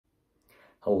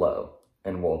Hello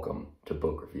and welcome to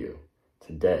Book Review.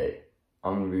 Today,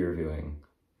 I'm going to be reviewing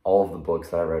all of the books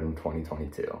that I read in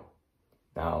 2022.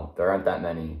 Now, there aren't that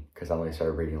many because I only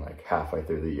started reading like halfway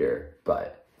through the year,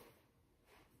 but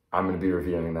I'm going to be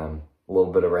reviewing them, a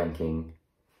little bit of ranking.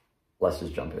 Let's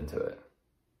just jump into it.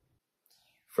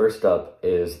 First up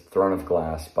is Throne of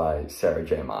Glass by Sarah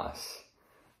J. Maas.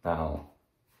 Now,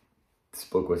 this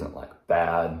book wasn't like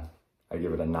bad. I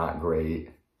give it a not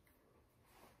great.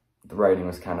 The writing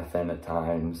was kind of thin at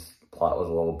times. The plot was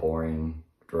a little boring,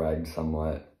 dragged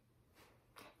somewhat.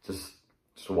 Just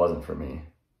wasn't for me.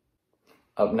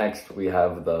 Up next, we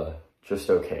have the just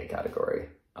okay category.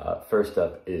 First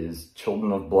up is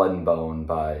Children of Blood and Bone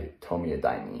by Tomi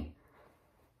Adeyemi.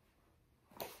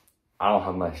 I don't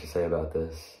have much to say about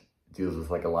this. It deals with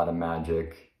like a lot of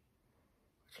magic.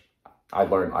 I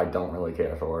learned I don't really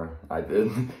care for.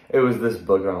 It was this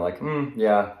book where I'm like,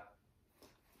 yeah,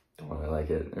 don't really like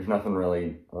it. There's nothing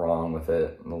really wrong with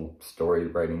it. The story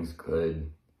writing's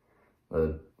good.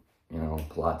 The,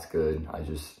 plot's good. I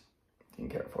just didn't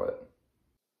care for it.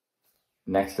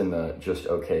 Next in the just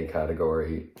okay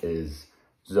category is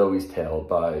Zoe's Tale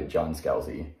by John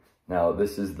Scalzi. Now,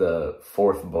 this is the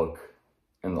fourth book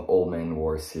in the Old Man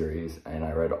War series, and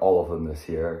I read all of them this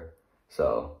year,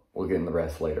 so we'll get in the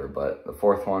rest later. But the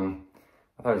fourth one,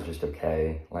 I thought it was just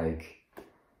okay. Like,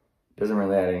 it doesn't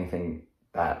really add anything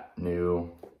that new.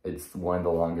 It's one of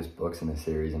the longest books in the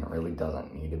series, and it really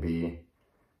doesn't need to be.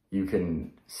 You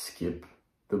can skip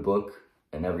the book,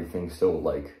 and everything still,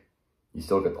 you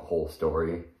still get the whole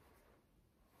story.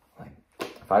 Like,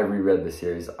 if I reread the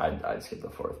series, I'd skip the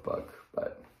fourth book,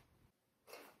 but...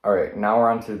 Alright, now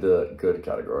we're on to the good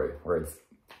category, where it's,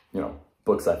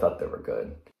 books I thought they were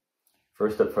good.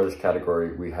 First up for this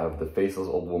category, we have The Faceless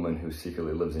Old Woman Who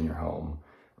Secretly Lives in Your Home,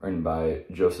 written by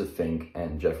Joseph Fink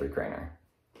and Jeffrey Cranor.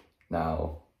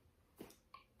 Now,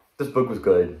 this book was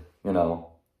good,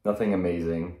 nothing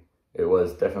amazing. It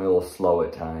was definitely a little slow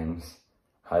at times,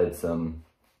 had some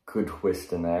good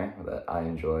twists in there that I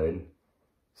enjoyed.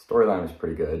 Storyline was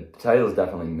pretty good. The title is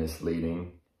definitely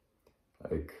misleading.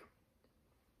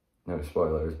 No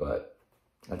spoilers, but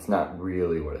that's not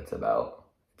really what it's about.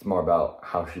 It's more about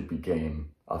how she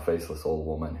became a faceless old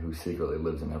woman who secretly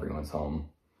lives in everyone's home.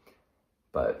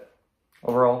 But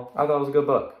overall, I thought it was a good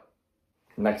book.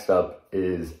 Next up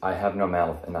is I Have No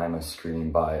Mouth and I Must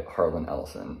Scream by Harlan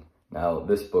Ellison. Now,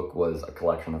 this book was a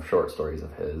collection of short stories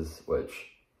of his, which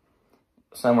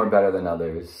some were better than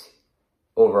others.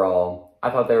 Overall, I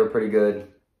thought they were pretty good.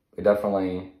 They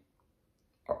definitely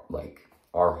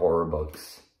are horror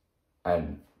books,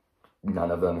 and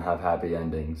none of them have happy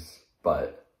endings,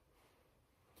 but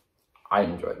I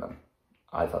enjoyed them.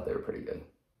 I thought they were pretty good.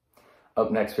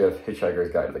 Up next, we have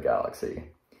Hitchhiker's Guide to the Galaxy.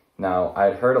 Now, I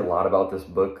had heard a lot about this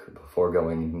book before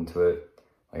going into it.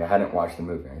 I hadn't watched the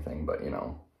movie or anything, but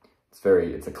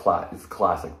it's a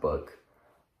classic book.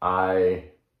 I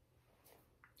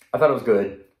thought it was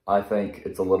good. I think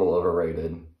it's a little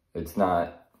overrated. It's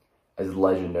not as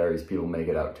legendary as people make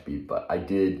it out to be, but I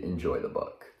did enjoy the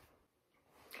book.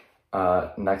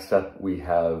 Next up, we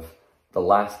have The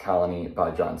Last Colony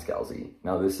by John Scalzi.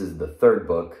 Now, this is the third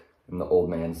book in the Old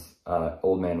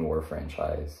Man War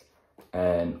franchise,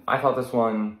 and I thought this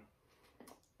one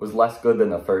was less good than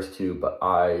the first two, but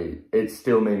it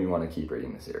still made me want to keep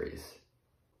reading the series.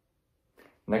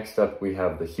 Next up, we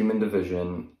have The Human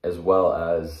Division, as well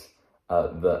as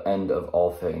The End of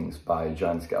All Things by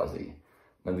John Scalzi.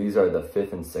 Now, these are the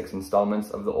fifth and sixth installments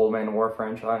of the Old Man War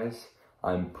franchise.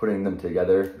 I'm putting them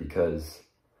together because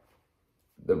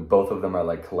both of them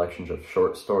are collections of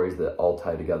short stories that all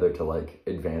tie together to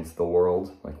advance the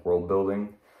world, world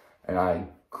building. And I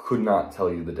could not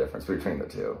tell you the difference between the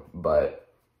two, but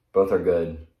both are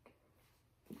good.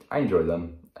 I enjoy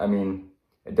them. I mean,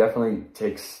 it definitely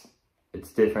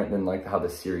it's different than how the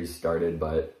series started,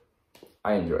 but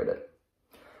I enjoyed it.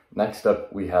 Next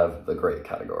up, we have the great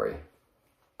category.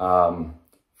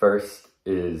 First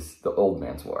is The Old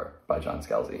Man's War by John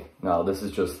Scalzi. Now, this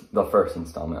is just the first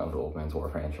installment of the Old Man's War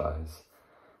franchise.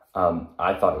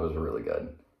 I thought it was really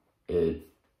good.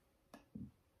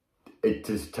 It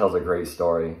just tells a great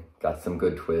story, got some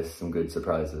good twists, some good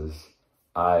surprises.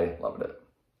 I loved it.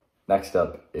 Next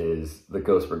up is The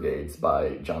Ghost Brigades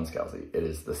by John Scalzi. It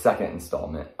is the second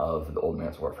installment of the Old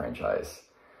Man's War franchise.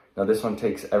 Now, this one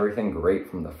takes everything great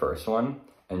from the first one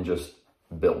and just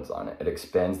builds on it. It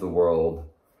expands the world.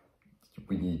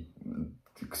 We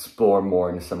explore more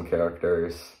into some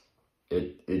characters.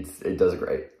 It does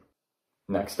great.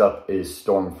 Next up is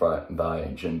Stormfront by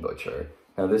Jim Butcher.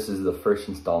 Now, this is the first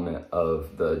installment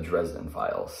of the Dresden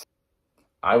Files.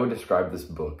 I would describe this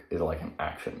book as like an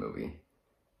action movie.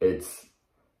 It's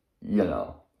you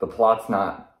know, the plot's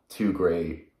not too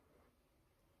great.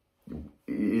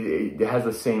 It has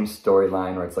the same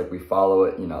storyline where it's like we follow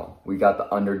it, you know, we got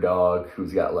the underdog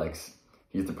who's got like,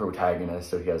 he's the protagonist,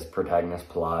 so he has protagonist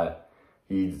plot.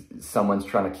 Someone's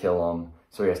trying to kill him,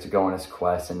 so he has to go on his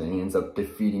quest, and then he ends up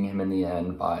defeating him in the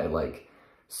end by like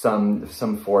some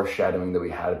foreshadowing that we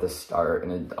had at the start,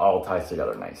 and it all ties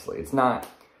together nicely. It's not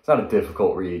a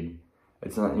difficult read.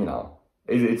 It's not, you know,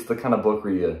 it's the kind of book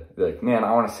where you're like, man,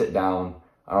 I want to sit down,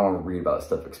 I don't want to read about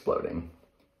stuff exploding.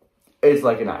 It's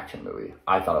like an action movie.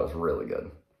 I thought it was really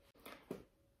good.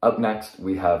 Up next,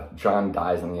 we have John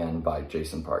Dies in the End by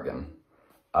Jason Pargin.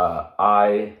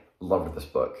 I loved this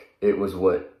book. It was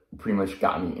what pretty much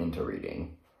got me into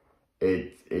reading.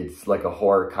 It's like a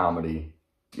horror comedy.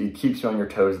 It keeps you on your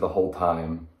toes the whole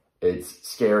time. It's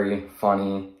scary,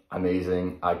 funny,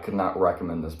 amazing. I could not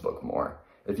recommend this book more.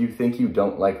 If you think you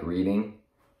don't like reading,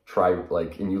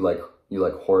 and you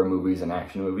like horror movies and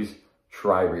action movies,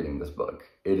 try reading this book.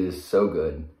 It is so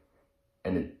good,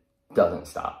 and it doesn't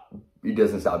stop. It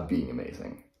doesn't stop being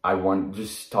amazing.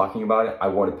 Just talking about it, I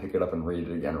want to pick it up and read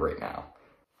it again right now.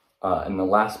 And the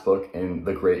last book in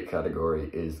the great category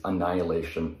is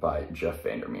Annihilation by Jeff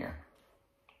Vandermeer.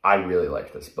 I really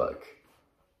like this book.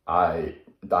 I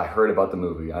heard about the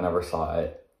movie, I never saw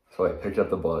it, so I picked up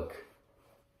the book,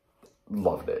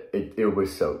 loved it. It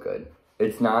was so good.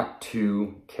 It's not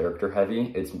too character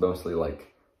heavy, it's mostly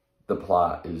like the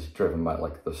plot is driven by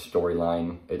like the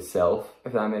storyline itself,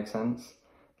 if that makes sense.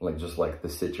 Like just like the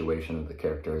situation that the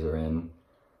characters are in,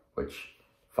 which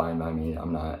fine by me.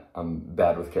 I'm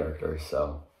bad with characters,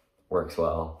 so works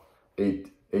well.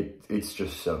 It's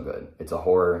just so good. It's a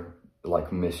horror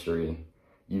like mystery.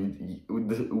 You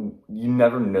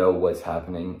never know what's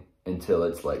happening until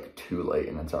it's like too late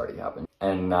and it's already happened.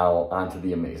 And now onto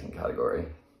the amazing category.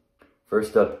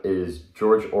 First up is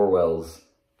George Orwell's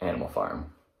Animal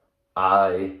Farm.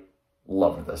 I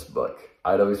loved this book.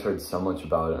 I'd always heard so much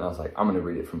about it, and I was like, I'm gonna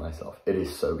read it for myself. It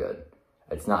is so good.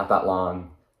 It's not that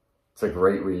long. It's a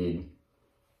great read.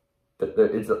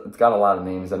 It's got a lot of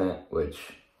names in it, which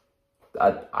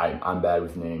I'm bad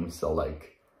with names, so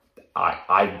like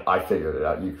I figured it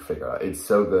out. You can figure it out. It's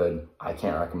so good. I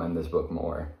can't recommend this book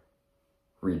more.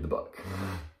 Read the book.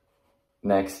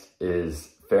 Next is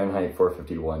Fahrenheit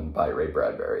 451 by Ray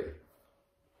Bradbury.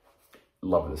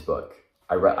 Love this book.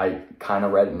 I kind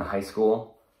of read it in high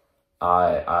school.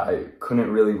 I couldn't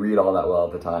really read all that well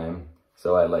at the time,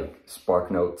 so I like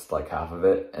spark notes like half of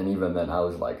it, and even then I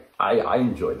was like, I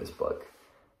enjoyed this book.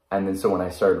 And then so when I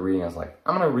started reading, I was like,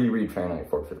 I'm gonna reread Fahrenheit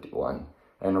 451.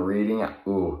 And reading it,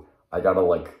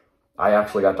 I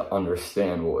actually got to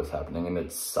understand what was happening, and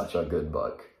it's such a good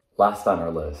book. Last on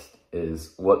our list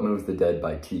is What Moves the Dead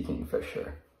by T.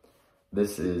 Kingfisher.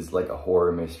 This is like a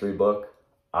horror mystery book.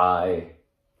 I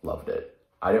loved it.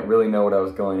 I didn't really know what I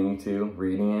was going into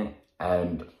reading it,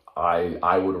 and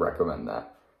I would recommend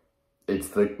that. It's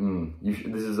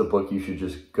this is a book you should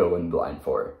just go in blind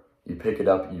for. You pick it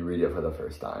up, you read it for the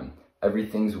first time.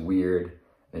 Everything's weird.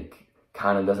 It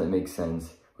kind of doesn't make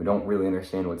sense. We don't really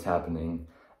understand what's happening.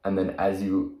 And then as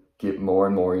you get more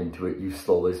and more into it, you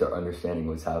slowly start understanding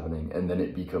what's happening, and then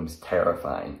it becomes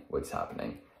terrifying what's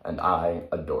happening. And I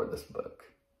adore this book.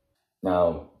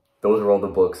 Now, those are all the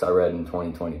books I read in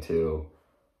 2022.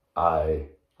 I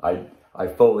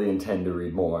fully intend to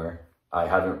read more. I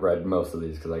haven't read most of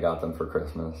these because I got them for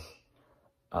Christmas.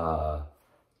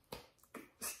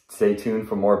 Stay tuned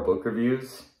for more book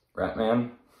reviews.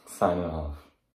 Ratman, signing off.